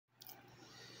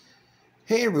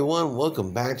Hey everyone,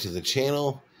 welcome back to the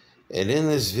channel, and in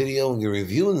this video we're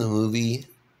reviewing the movie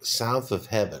South of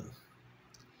Heaven.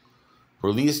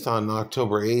 Released on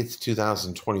October 8th,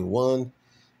 2021,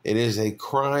 it is a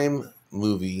crime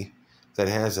movie that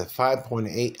has a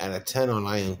 5.8 out of 10 on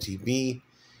IMDb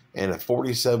and a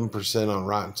 47% on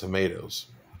Rotten Tomatoes.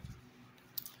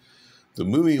 The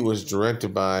movie was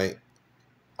directed by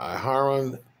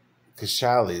Aaron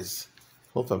Kashali's,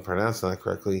 hope I'm pronouncing that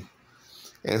correctly,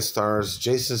 and stars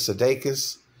Jason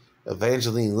Sudeikis,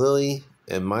 Evangeline Lilly,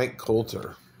 and Mike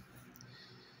Coulter.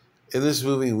 In this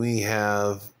movie, we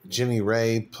have Jimmy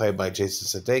Ray, played by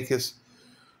Jason Sudeikis,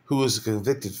 who is a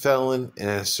convicted felon and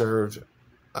has served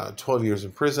 12 years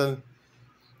in prison.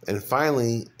 And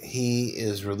finally, he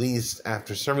is released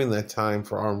after serving that time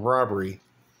for armed robbery.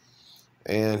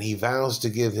 And he vows to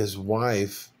give his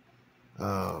wife,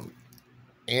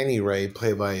 Annie Ray,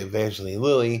 played by Evangeline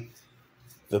Lilly,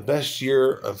 the best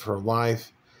year of her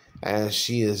life as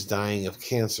she is dying of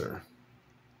cancer.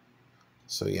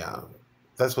 So yeah,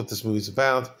 that's what this movie's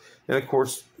about. And of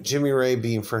course, Jimmy Ray,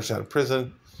 being fresh out of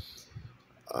prison,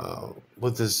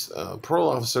 with this parole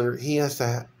officer, he has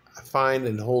to find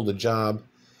and hold a job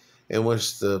in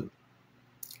which the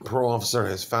parole officer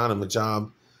has found him a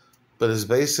job, but has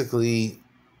basically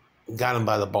got him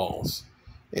by the balls.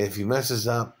 And if he messes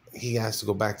up, he has to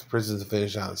go back to prison to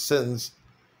finish out his sentence.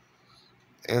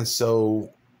 And so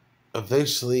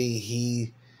eventually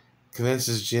he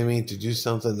convinces Jimmy to do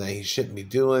something that he shouldn't be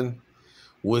doing,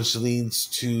 which leads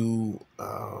to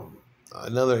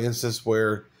another instance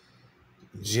where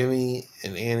Jimmy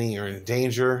and Annie are in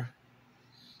danger.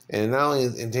 And not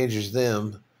only endangers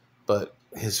them, but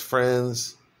his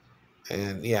friends.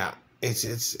 And yeah, it's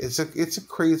a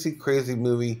crazy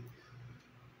movie.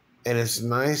 And it's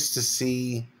nice to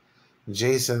see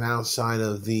Jason outside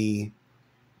of the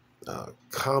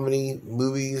comedy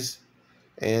movies,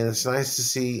 and it's nice to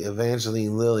see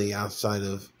Evangeline Lilly outside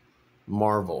of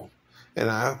Marvel. And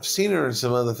I've seen her in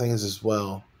some other things as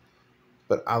well,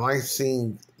 but I like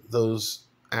seeing those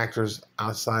actors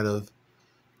outside of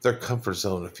their comfort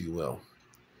zone, if you will.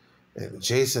 And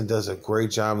Jason does a great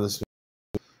job in this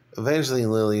movie.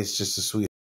 Evangeline Lilly is just a sweet.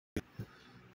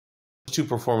 Two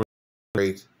performances are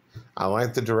great. I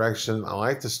like the direction. I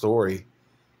like the story.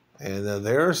 And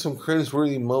there are some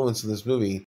cringe-worthy moments in this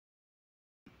movie,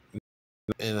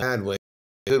 in a bad way,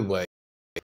 a good way.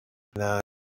 And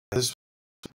this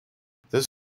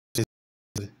is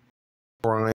a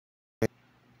crime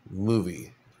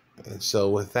movie. And so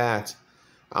with that,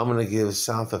 I'm going to give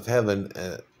South of Heaven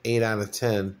an 8 out of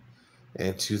 10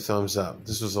 and 2 thumbs up.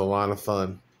 This was a lot of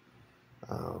fun.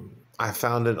 I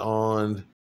found it on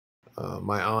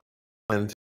my aunt,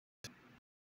 and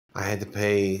I had to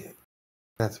pay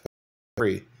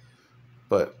free,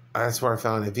 but that's where I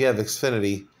found it. If you have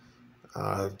Xfinity,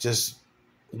 just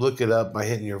look it up by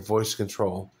hitting your voice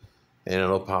control and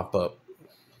it'll pop up.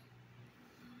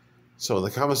 So in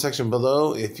the comment section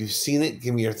below, if you've seen it,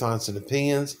 give me your thoughts and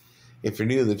opinions. If you're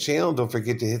new to the channel, don't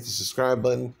forget to hit the subscribe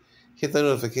button, hit the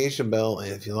notification bell,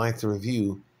 and if you like the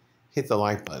review, hit the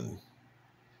like button.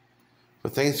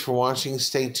 But thanks for watching.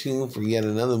 Stay tuned for yet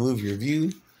another movie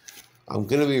review. I'm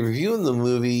going to be reviewing the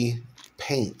movie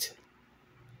Paint.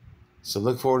 So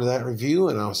look forward to that review,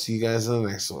 and I'll see you guys in the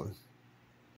next one.